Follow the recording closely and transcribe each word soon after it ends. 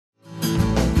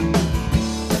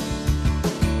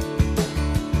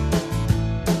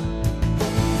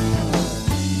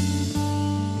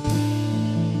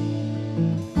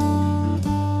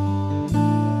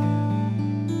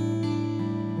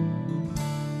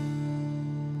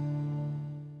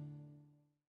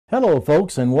Hello,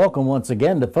 folks, and welcome once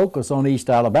again to Focus on East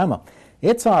Alabama.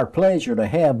 It's our pleasure to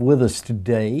have with us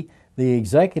today the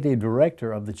Executive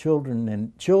Director of the Children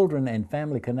and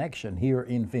Family Connection here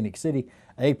in Phoenix City,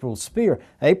 April Spear.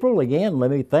 April, again,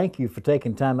 let me thank you for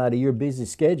taking time out of your busy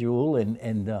schedule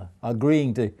and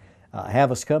agreeing to have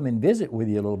us come and visit with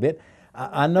you a little bit.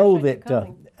 I know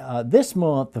that this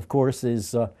month, of course,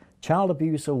 is Child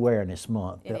Abuse Awareness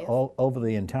Month over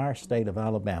the entire state of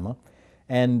Alabama.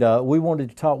 And we wanted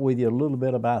to talk with you a little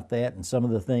bit about that and some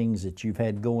of the things that you've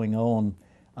had going on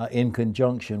in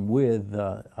conjunction with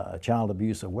Child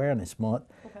Abuse Awareness Month.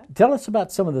 Okay. Tell us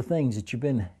about some of the things that you've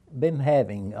been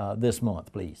having this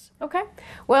month, please. Okay.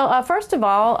 Well, first of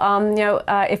all,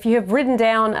 if you have ridden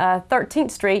down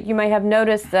 13th Street, you may have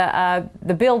noticed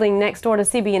the building next door to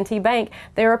CB&T Bank.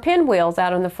 There are pinwheels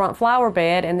out on the front flower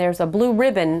bed, and there's a blue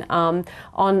ribbon on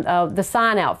the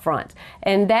sign out front.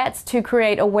 And that's to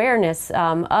create awareness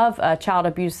of Child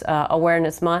Abuse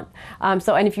Awareness Month.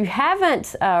 And if you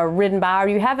haven't ridden by or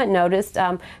you haven't noticed,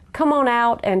 come on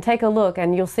out and take a look,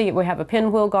 and you'll see we have a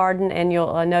pinwheel garden, and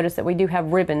you'll notice that we do have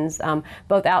ribbons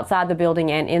both outside the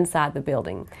building and inside the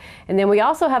building. And then we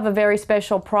also have a very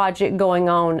special project going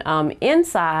on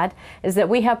inside, is that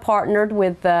we have partnered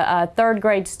with the third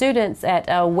grade students at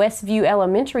Westview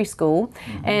Elementary School,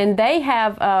 and they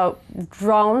have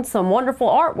drawn some wonderful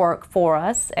artwork for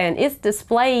us, and it's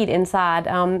displayed inside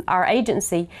our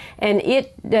agency, and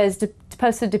it is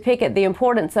supposed to depict the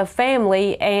importance of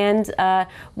family and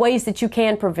ways that you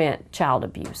can prevent child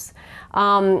abuse. We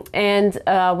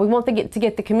want to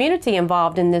get the community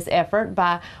involved in this effort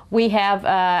we have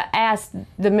asked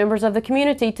the members of the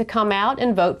community to come out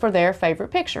and vote for their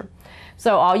favorite picture.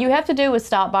 So all you have to do is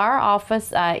stop by our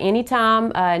office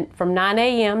anytime from 9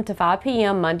 a.m. to 5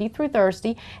 p.m. Monday through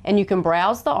Thursday, and you can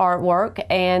browse the artwork,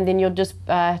 and then you'll just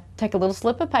take a little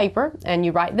slip of paper and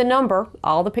you write the number.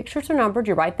 All the pictures are numbered.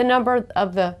 You write the number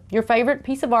of your favorite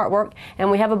piece of artwork, and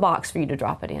we have a box for you to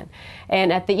drop it in.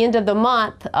 And at the end of the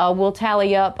month, we'll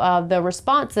tally up the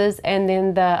responses, and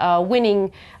then the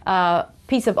winning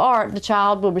piece of art, the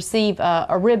child will receive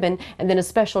a ribbon and then a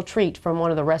special treat from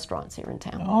one of the restaurants here in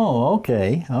town. Oh,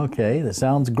 okay, that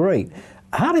sounds great.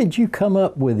 How did you come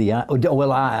up with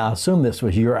well, I assume this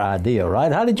was your idea,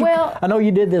 right? How did you, I know you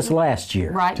did this last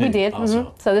year. Right, we did.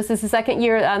 So this is the second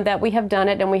year that we have done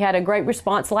it, and we had a great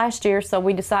response last year, so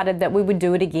we decided that we would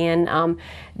do it again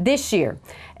this year.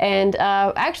 And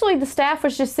actually the staff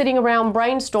was just sitting around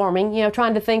brainstorming,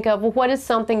 trying to think of, well, what is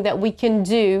something that we can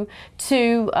do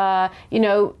to,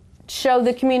 show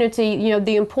the community,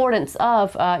 the importance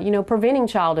of, preventing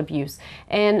child abuse.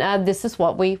 And this is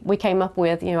what we came up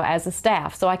with, as a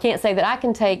staff. So I can't say that I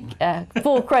can take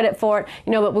full credit for it,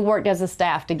 but we worked as a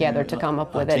staff together to come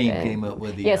up with it. A team came up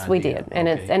with the Yes, idea. we did.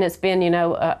 And it's been,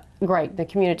 great. The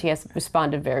community has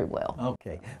responded very well.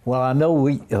 Okay. Well, I know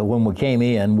when we came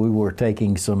in, we were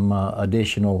taking some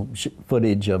additional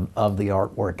footage of the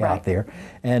artwork out there.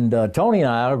 And Tony and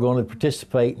I are going to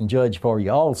participate and judge for you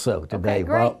also today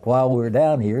while we're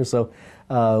down here. So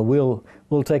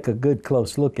we'll take a good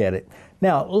close look at it.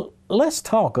 Now, let's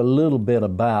talk a little bit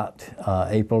about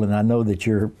April, and I know that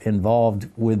you're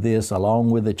involved with this along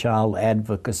with the Child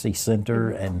Advocacy Center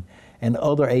and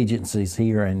other agencies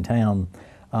here in town.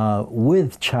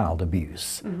 With child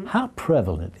abuse. How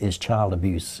prevalent is child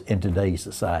abuse in today's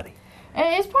society?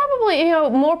 It's probably,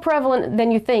 more prevalent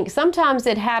than you think. Sometimes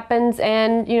it happens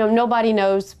and, nobody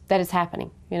knows that it's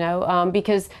happening,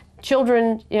 because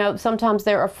children, sometimes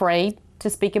they're afraid to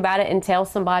speak about it and tell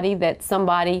somebody that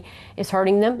somebody is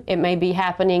hurting them. It may be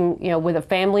happening, with a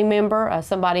family member,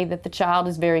 somebody that the child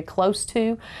is very close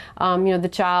to. The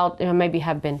child, maybe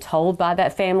have been told by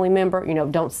that family member,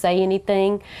 don't say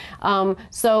anything.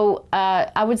 So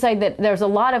I would say that there's a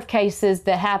lot of cases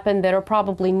that happen that are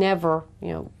probably never,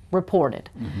 reported.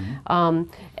 And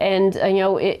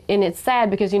it's sad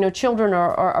because, children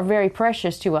are very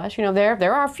precious to us.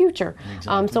 They're our future.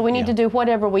 Exactly. So we need to do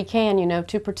whatever we can,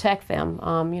 to protect them.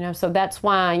 So that's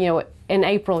why, in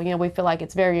April, we feel like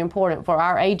it's very important for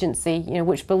our agency,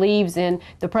 which believes in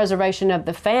the preservation of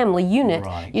the family unit,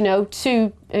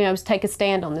 to, take a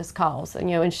stand on this cause,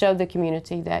 and show the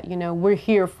community that, we're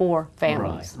here for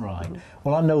families. Right.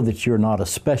 Well, I know that you're not a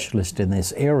specialist in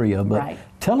this area, but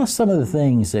tell us some of the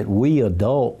things that we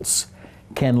adults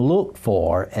can look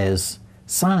for as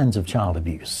signs of child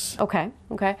abuse? Okay.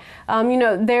 You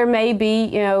know, there may be,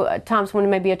 you know, times when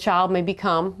maybe a child may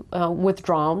become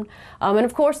withdrawn. And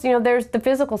of course, you know, there's the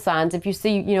physical signs. If you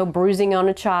see, you know, bruising on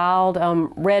a child,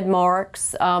 red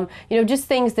marks, you know, just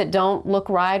things that don't look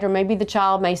right, or maybe the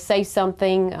child may say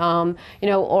something, you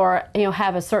know, or, you know,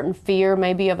 have a certain fear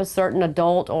maybe of a certain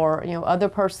adult or, you know, other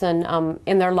person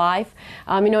in their life.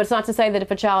 You know, it's not to say that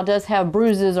if a child does have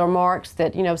bruises or marks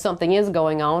that, you know, something is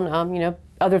going on, you know,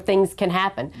 other things can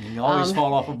happen. You can always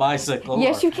fall off a bicycle.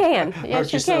 Yes, you can.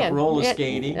 Hurt yourself roller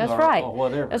skating. That's or, right. Or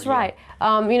whatever. That's right.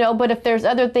 You know, but if there's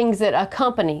other things that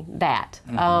accompany that,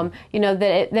 you know,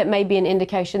 that may be an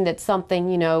indication that something,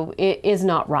 you know, is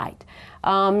not right.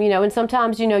 You know, and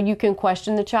sometimes, you know, you can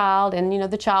question the child, and, you know,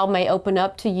 the child may open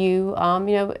up to you,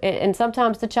 you know, and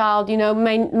sometimes the child, you know,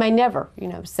 may never, you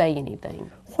know, say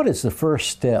anything. What is the first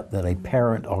step that a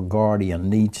parent or guardian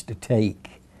needs to take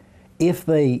if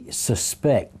they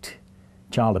suspect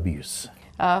child abuse?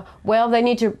 Well, they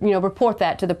need to, you know, report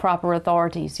that to the proper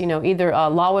authorities, you know, either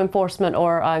law enforcement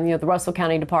or, you know, the Russell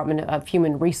County Department of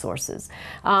Human Resources.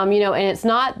 You know, and it's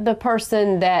not the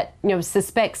person that, you know,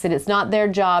 suspects it. It's not their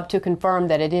job to confirm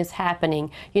that it is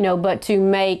happening, you know, but to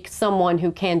make someone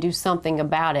who can do something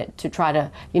about it to try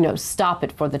to, you know, stop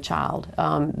it for the child.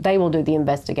 They will do the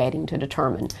investigating to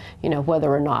determine, you know,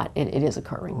 whether or not it is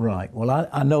occurring. Right. Well,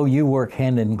 I know you work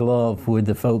hand in glove with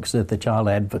the folks at the Child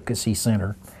Advocacy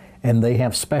Center, and they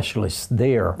have specialists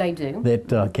there. They do.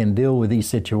 That can deal with these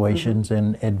situations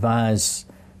and advise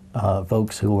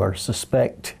folks who are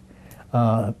suspect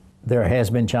there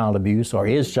has been child abuse or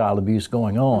is child abuse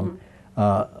going on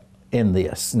in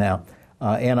this. Now,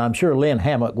 and I'm sure Lynn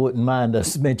Hammock wouldn't mind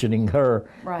us mentioning her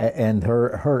and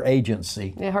her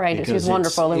agency. Yeah, her agency is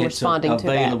wonderful in responding to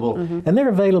that. And they're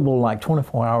available like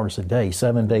 24 hours a day,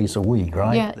 7 days a week,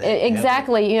 right? Yeah,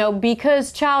 exactly. You know,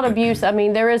 because child abuse, I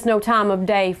mean, there is no time of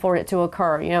day for it to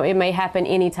occur. You know, it may happen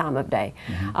any time of day.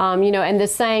 You know, and the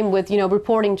same with, you know,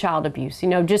 reporting child abuse. You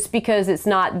know, just because it's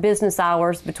not business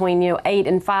hours between, you know, 8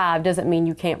 and 5 doesn't mean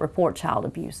you can't report child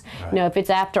abuse. You know, if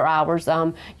it's after hours,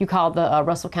 you call the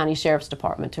Russell County Sheriff's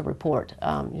Department to report,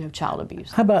 you know, child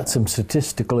abuse. How about some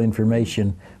statistical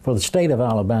information for the state of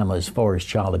Alabama as far as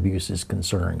child abuse is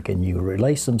concerned? Can you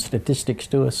relay some statistics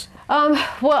to us?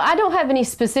 Well, I don't have any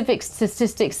specific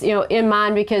statistics, you know, in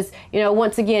mind because, you know,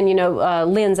 once again, you know,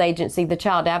 Lynn's agency, the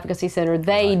Child Advocacy Center,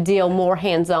 they deal more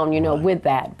hands-on, you know, with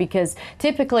that. Because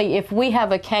typically, if we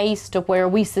have a case to where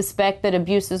we suspect that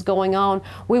abuse is going on,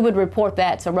 we would report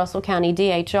that to Russell County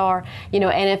DHR, you know,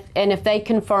 and if they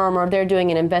confirm or they're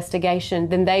doing an investigation,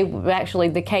 then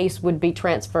the case would be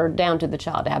transferred down to the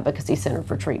Child Advocacy Center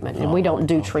for treatment. And we don't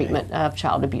do treatment of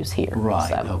child abuse here. Right,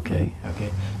 so. Okay.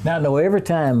 Now, I know every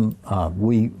time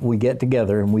we get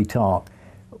together and we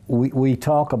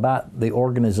talk about the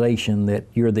organization that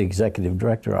you're the executive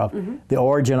director of, the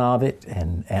origin of it,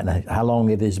 and how long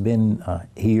it has been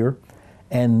here,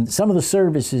 and some of the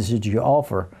services that you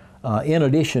offer in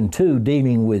addition to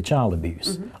dealing with child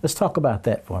abuse. Let's talk about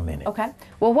that for a minute. Okay.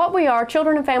 Well, what we are,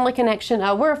 Children and Family Connection,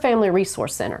 we're a family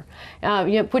resource center, you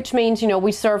know, which means, you know,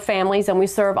 we serve families and we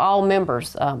serve all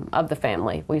members of the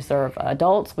family. We serve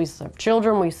adults, we serve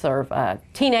children, we serve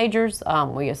teenagers,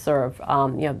 we serve,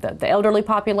 you know, the elderly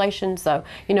population. So,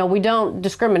 you know, we don't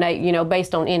discriminate, you know,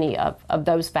 based on any of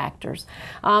those factors.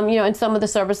 You know, and some of the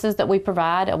services that we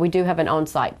provide, we do have an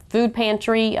on-site food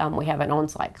pantry, we have an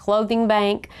on-site clothing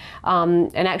bank,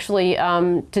 and actually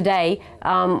today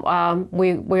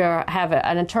we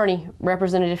have an attorney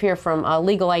representative here from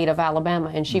Legal Aid of Alabama,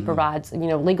 and she provides, you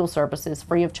know, legal services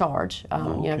free of charge,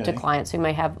 you know, to clients who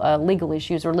may have legal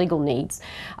issues or legal needs.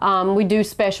 We do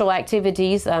special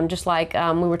activities, just like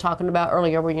we were talking about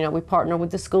earlier, where, you know, we partner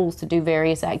with the schools to do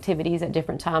various activities at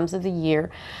different times of the year.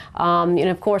 And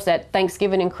of course, at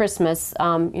Thanksgiving and Christmas,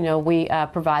 you know, we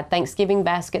provide Thanksgiving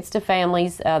baskets to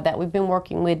families that we've been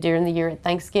working with during the year at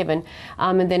Thanksgiving.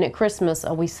 And then at Christmas,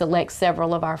 we select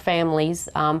several of our families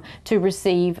to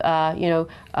receive, you know,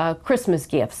 Christmas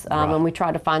gifts, and we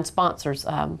try to find sponsors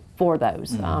for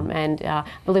those. And I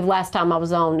believe last time I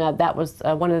was on, that was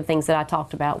one of the things that I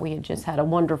talked about. We had just had a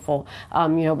wonderful, you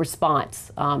know,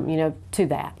 response, you know, to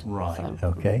that. Right. So.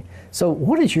 Okay. So,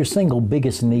 what is your single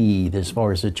biggest need as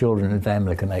far as the Children and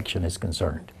Family Connection is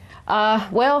concerned?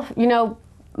 Well, you know,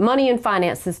 money and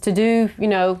finances to do, you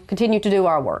know, continue to do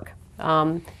our work.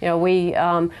 You know, we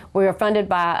are funded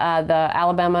by the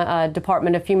Alabama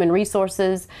Department of Human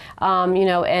Resources, you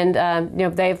know, and you know,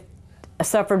 they've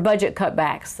suffered budget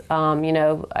cutbacks, you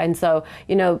know, and so,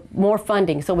 you know, more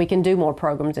funding so we can do more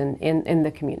programs in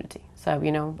the community. So,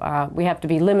 you know, we have to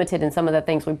be limited in some of the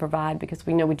things we provide because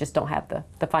we know we just don't have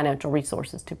the financial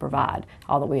resources to provide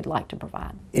all that we'd like to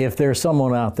provide. If there's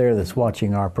someone out there that's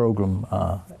watching our program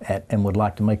and would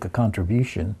like to make a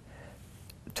contribution,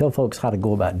 tell folks how to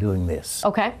go about doing this.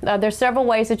 Okay, there's several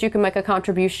ways that you can make a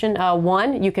contribution.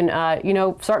 One, you can, you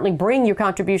know, certainly bring your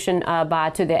contribution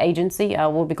to the agency.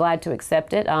 We'll be glad to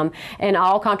accept it. And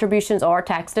all contributions are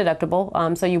tax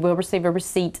deductible, so you will receive a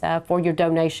receipt for your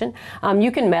donation.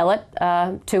 You can mail it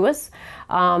to us.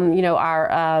 You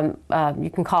know, you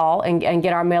can call and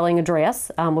get our mailing address.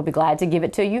 We'll be glad to give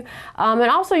it to you. And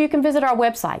also you can visit our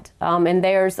website. And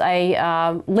there's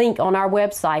a link on our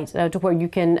website to where you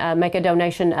can make a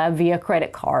donation via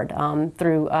credit card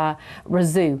through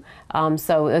Razoo.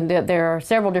 So there are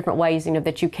several different ways, you know,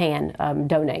 that you can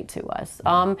donate to us.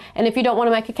 And if you don't want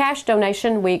to make a cash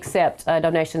donation, we accept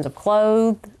donations of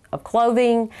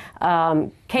clothing,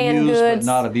 canned used, goods.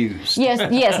 but not abused.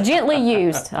 Yes, gently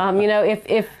used. You know,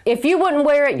 if you wouldn't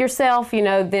wear it yourself, you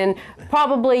know, then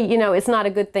probably, you know, it's not a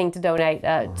good thing to donate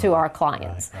to our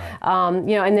clients. Right.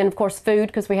 You know, and then of course food,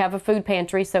 because we have a food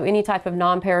pantry, so any type of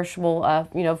non-perishable,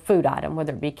 you know, food item,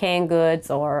 whether it be canned goods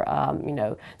or, you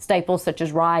know, staples such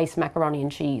as rice, macaroni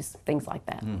and cheese, things like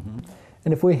that. Mm-hmm.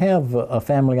 And if we have a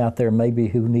family out there maybe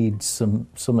who needs some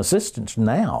assistance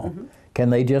now, mm-hmm. can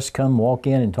they just come walk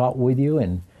in and talk with you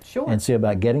and Sure. and see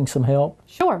about getting some help?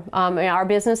 Sure. Our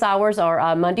business hours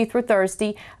are Monday through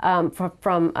Thursday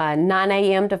from 9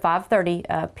 a.m. to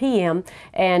 5:30 p.m.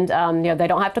 And you know, they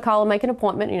don't have to call and make an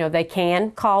appointment. You know, they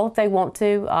can call if they want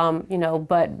to. You know,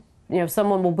 but you know,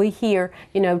 someone will be here,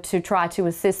 you know, to try to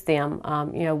assist them,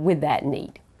 you know, with that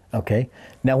need. Okay.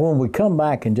 Now, when we come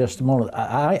back in just a moment,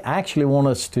 I actually want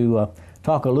us to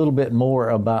talk a little bit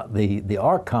more about the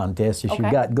art contest that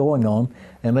you've got going on,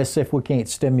 and let's see if we can't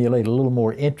stimulate a little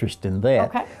more interest in that.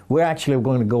 Okay. We're actually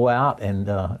going to go out and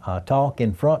talk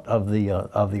in front of the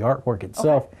artwork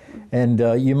itself, and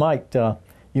you might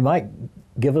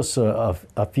give us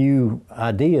a few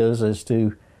ideas as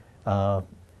to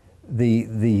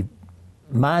the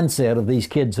mindset of these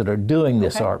kids that are doing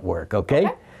this artwork. Okay.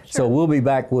 Sure. So we'll be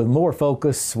back with more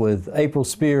Focus with April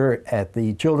Spear at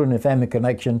the Children and Family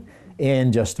Connection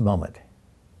in just a moment.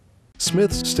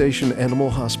 Smith's Station Animal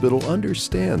Hospital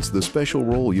understands the special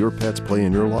role your pets play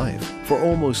in your life. For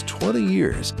almost 20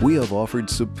 years, we have offered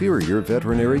superior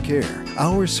veterinary care.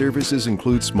 Our services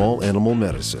include small animal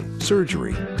medicine,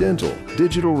 surgery, dental,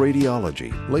 digital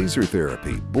radiology, laser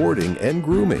therapy, boarding, and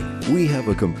grooming. We have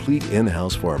a complete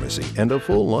in-house pharmacy and a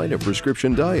full line of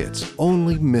prescription diets.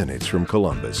 Only minutes from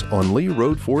Columbus on Lee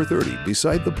Road 430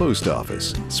 beside the post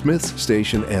office. Smith's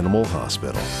Station Animal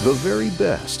Hospital. The very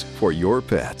best for your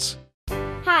pets.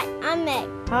 Hi, I'm Meg.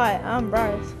 Hi, I'm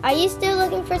Bryce. Are you still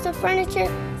looking for some furniture?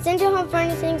 Central Home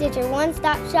Furnishings is your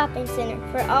one-stop shopping center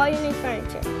for all your new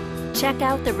furniture. Check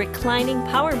out the reclining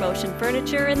power motion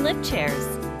furniture and lift chairs.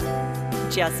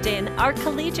 Just in are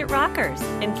collegiate rockers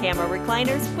and camera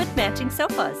recliners with matching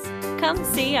sofas. Come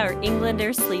see our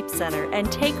Englander Sleep Center and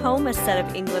take home a set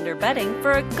of Englander bedding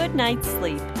for a good night's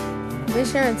sleep. Be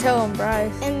sure and tell them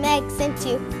Bryce and Meg sent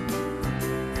you.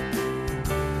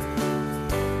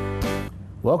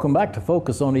 Welcome back to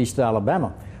Focus on East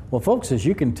Alabama. Well, folks, as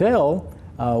you can tell,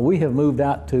 we have moved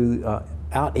out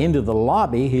into the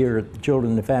lobby here at the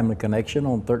Children and Family Connection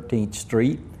on 13th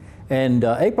Street. And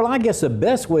April, I guess the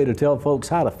best way to tell folks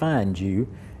how to find you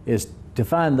is to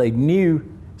find the new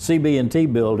CB&T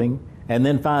building and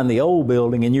then find the old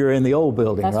building, and you're in the old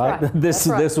building, That's right? Right.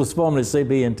 This was formerly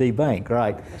CB&T Bank,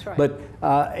 right? That's right. But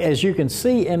as you can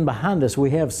see in behind us,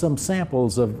 we have some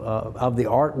samples of the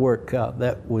artwork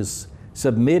that was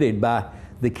submitted by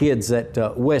the kids at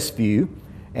Westview.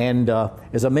 And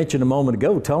as I mentioned a moment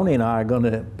ago, Tony and I are going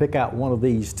to pick out one of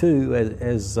these too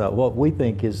as what we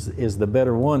think is the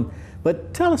better one.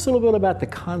 But tell us a little bit about the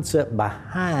concept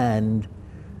behind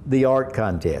the art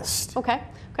contest. Okay.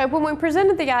 When we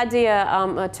presented the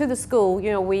idea to the school,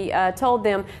 you know, we told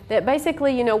them that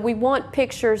basically, you know, we want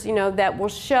pictures, you know, that will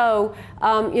show,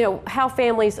 you know, how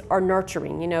families are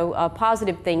nurturing, you know,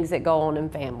 positive things that go on in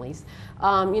families,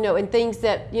 you know, and things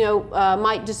that, you know,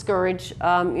 might discourage,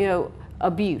 you know,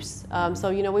 abuse.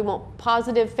 So, you know, we want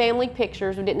positive family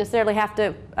pictures. We didn't necessarily have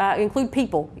to include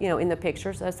people, you know, in the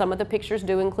pictures. Some of the pictures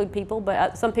do include people,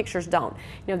 but some pictures don't.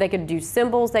 You know, they could use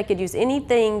symbols. They could use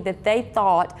anything that they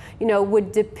thought, you know,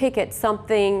 would depict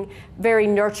something very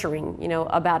nurturing, you know,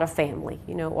 about a family,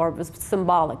 you know, or was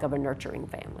symbolic of a nurturing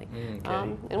family.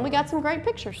 Okay. And we got some great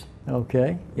pictures.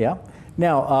 Okay, yeah.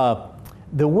 Now,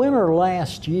 the winner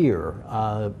last year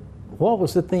what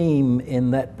was the theme in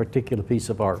that particular piece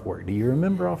of artwork? Do you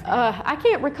remember offhand? I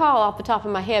can't recall off the top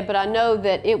of my head, but I know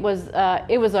that it was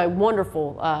a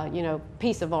wonderful,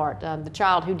 piece of art. The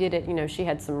child who did it, she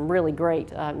had some really great,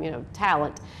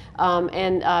 talent.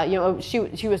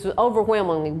 She was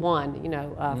overwhelmingly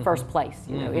won, first place,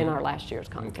 in our last year's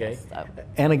contest. Okay. So.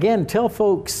 And again, tell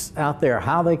folks out there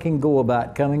how they can go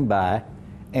about coming by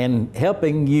and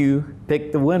helping you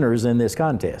pick the winners in this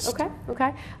contest.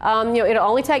 Okay. It'll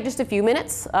only take just a few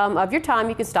minutes of your time.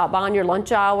 You can stop by on your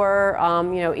lunch hour,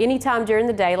 anytime during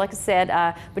the day. Like I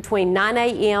said, between 9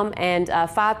 a.m. and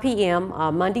 5 p.m.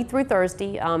 Monday through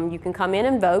Thursday, you can come in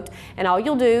and vote. And all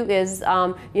you'll do is,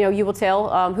 you will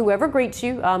tell whoever greets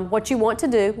you what you want to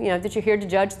do. That you're here to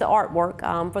judge the artwork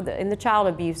in the child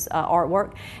abuse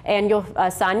artwork, and you'll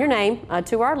sign your name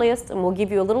to our list, and we'll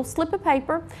give you a little slip of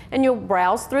paper, and you'll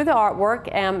browse through the artwork.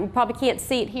 You probably can't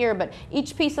see it here, but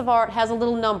each piece of art has a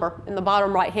little number in the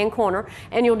bottom right-hand corner,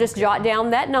 and you'll just jot down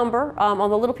that number on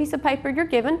the little piece of paper you're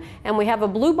given, and we have a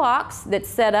blue box that's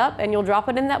set up, and you'll drop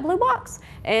it in that blue box,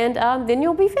 and then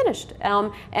you'll be finished.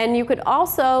 And you could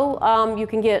also, you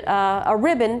can get a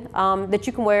ribbon that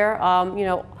you can wear, on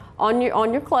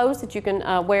your clothes that you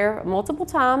can wear multiple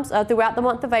times throughout the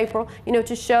month of April,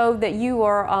 to show that you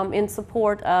are in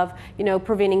support of,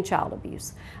 preventing child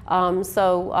abuse.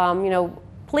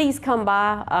 Please come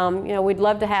by. We'd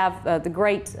love to have the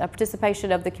great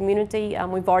participation of the community.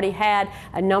 We've already had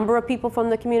a number of people from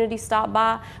the community stop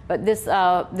by, but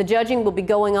the judging will be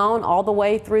going on all the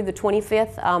way through the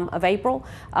 25th of April.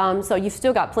 So you've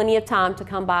still got plenty of time to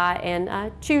come by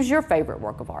and choose your favorite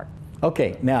work of art.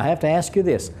 Okay, now I have to ask you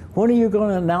this. When are you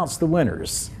going to announce the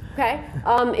winners? Okay,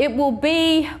 it will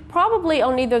be probably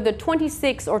on either the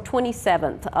 26th or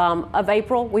 27th of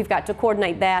April. We've got to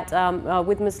coordinate that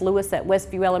with Ms. Lewis at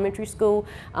Westview Elementary School,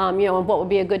 and what would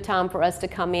be a good time for us to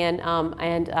come in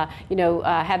and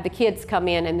have the kids come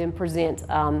in and then present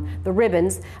the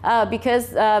ribbons, because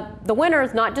the winner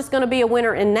is not just going to be a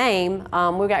winner in name.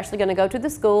 We're actually going to go to the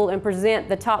school and present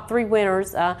the top 3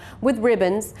 winners with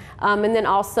ribbons, and then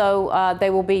also they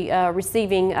will be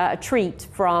receiving a treat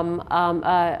from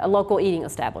a local eating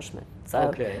establishment. So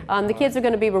okay. The kids are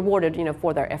going to be rewarded,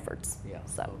 for their efforts. Yeah.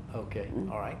 So. Okay.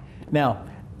 All right. Now,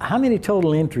 how many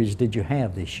total entries did you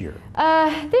have this year?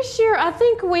 This year, I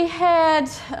think we had,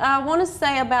 I want to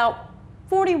say about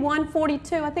 41,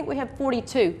 42. I think we have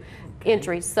 42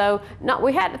 entries. So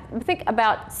we had, I think,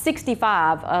 about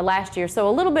 65 last year. So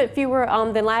a little bit fewer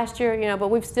than last year, but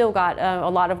we've still got a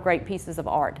lot of great pieces of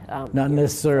art. Not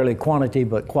necessarily quantity,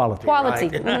 but quality. Quality,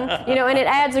 right? And it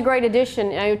adds a great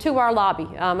addition to our lobby.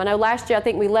 I know last year I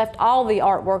think we left all the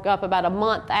artwork up about a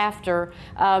month after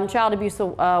Child Abuse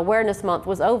Awareness Month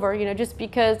was over, just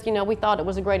because, we thought it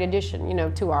was a great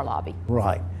addition, to our lobby.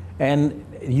 Right. And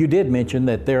you did mention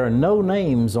that there are no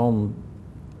names on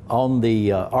the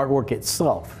artwork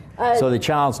itself. So the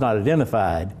child's not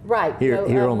identified right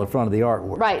here on the front of the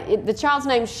artwork. Right. The child's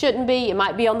name shouldn't be. It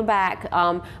might be on the back,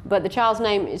 but the child's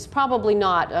name is probably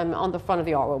not on the front of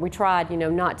the artwork. We tried,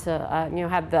 not to,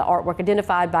 have the artwork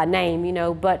identified by name,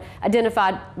 but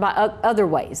identified by other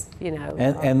ways,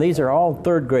 And these are all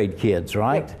 3rd grade kids,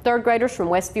 right? Yeah, 3rd graders from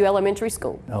Westview Elementary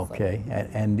School. Okay. So.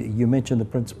 And you mentioned the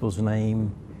principal's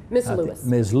name. Ms. Lewis.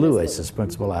 Ms. Lewis is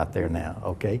principal out there now.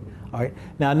 Okay. All right.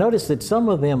 Now I noticed that some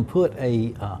of them put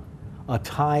a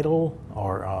title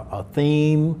or a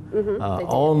theme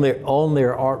on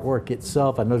their artwork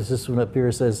itself. I noticed this one up here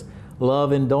says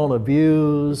 "Love and Don't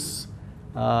Abuse."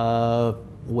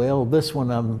 Well, this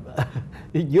one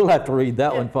you'll have to read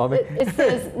that one for me. It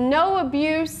says "No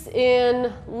abuse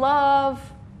in love."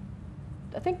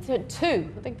 I think 2.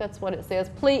 I think that's what it says.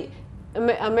 Please,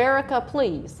 America,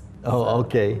 please. Oh,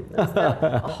 okay.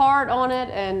 A heart on it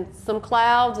and some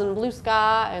clouds and blue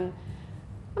sky, and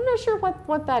I'm not sure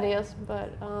what that is,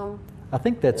 but I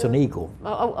think that's an eagle.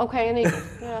 Oh, okay, an eagle.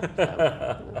 Yeah.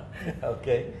 So.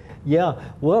 Okay. Yeah.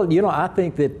 Well, I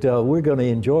think that we're going to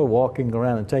enjoy walking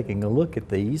around and taking a look at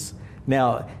these.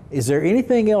 Now, is there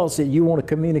anything else that you want to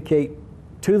communicate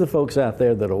to the folks out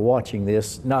there that are watching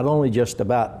this? Not only just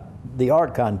about the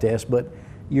art contest, but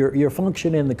your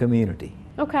function in the community.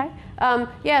 Okay.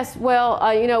 Yes. Well,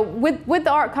 with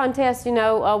the art contest,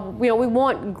 we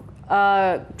want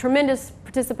tremendous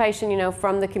participation,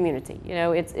 from the community.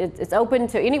 It's open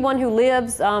to anyone who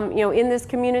lives, in this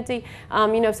community.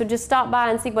 So just stop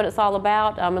by and see what it's all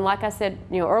about. And like I said,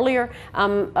 earlier,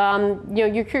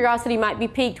 your curiosity might be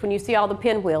piqued when you see all the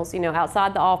pinwheels,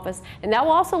 outside the office, and that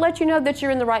will also let you know that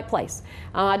you're in the right place.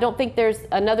 I don't think there's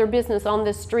another business on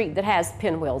this street that has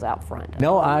pinwheels out front.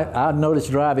 No, I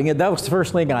noticed driving it. That was the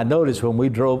first thing I noticed when we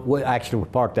drove. We actually were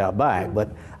parked out back, but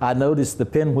I noticed the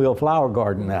pinwheel flower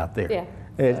garden out there. Yeah.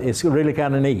 It's really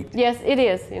kind of neat. Yes, it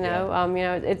is.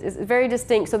 It's very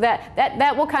distinct. So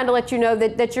that will kind of let you know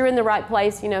that you're in the right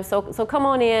place. So come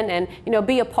on in and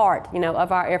be a part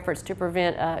of our efforts to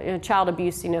prevent child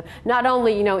abuse. Not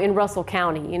only in Russell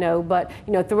County, but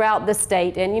throughout the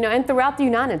state and throughout the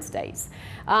United States.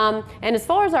 And as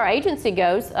far as our agency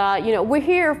goes, we're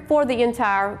here for the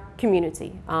entire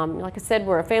community. Like I said,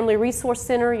 we're a family resource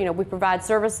center. We provide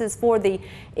services for the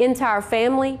entire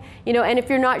family. And if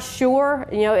you're not sure,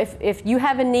 if you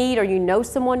have a need or you know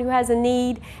someone who has a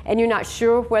need and you're not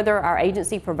sure whether our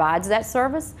agency provides that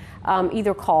service,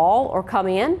 either call or come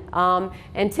in.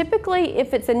 And typically,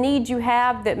 if it's a need you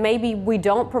have that maybe we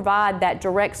don't provide that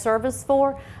direct service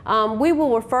for, we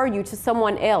will refer you to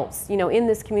someone else, in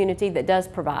this community that does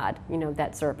provide,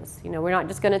 that service. We're not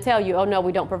just going to tell you, oh no,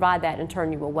 we don't provide that, and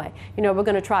turn you away. We're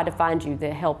going to try to find you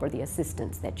the help or the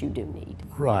assistance that you do need.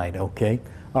 Right, okay.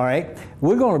 All right,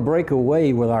 we're going to break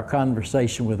away with our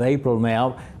conversation with April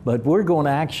now, but we're going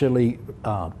to actually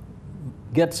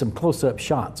get some close-up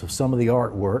shots of some of the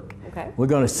artwork. Okay. We're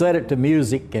going to set it to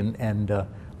music and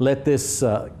let this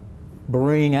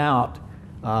bring out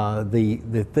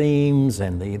the themes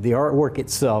and the artwork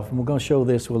itself. And we're going to show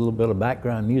this with a little bit of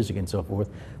background music and so forth.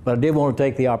 But I did want to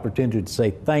take the opportunity to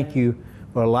say thank you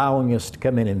for allowing us to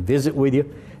come in and visit with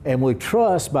you. And we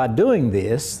trust by doing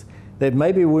this that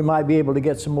maybe we might be able to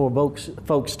get some more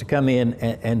folks to come in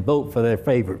and vote for their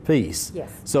favorite piece.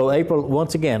 Yes. So April,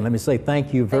 once again, let me say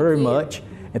thank you very much.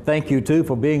 And thank you too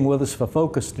for being with us for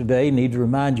Focus today. Need to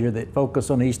remind you that Focus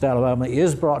on East Alabama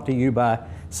is brought to you by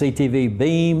CTV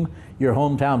Beam, your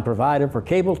hometown provider for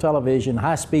cable television,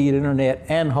 high-speed internet,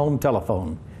 and home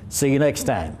telephone. See you next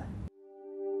time.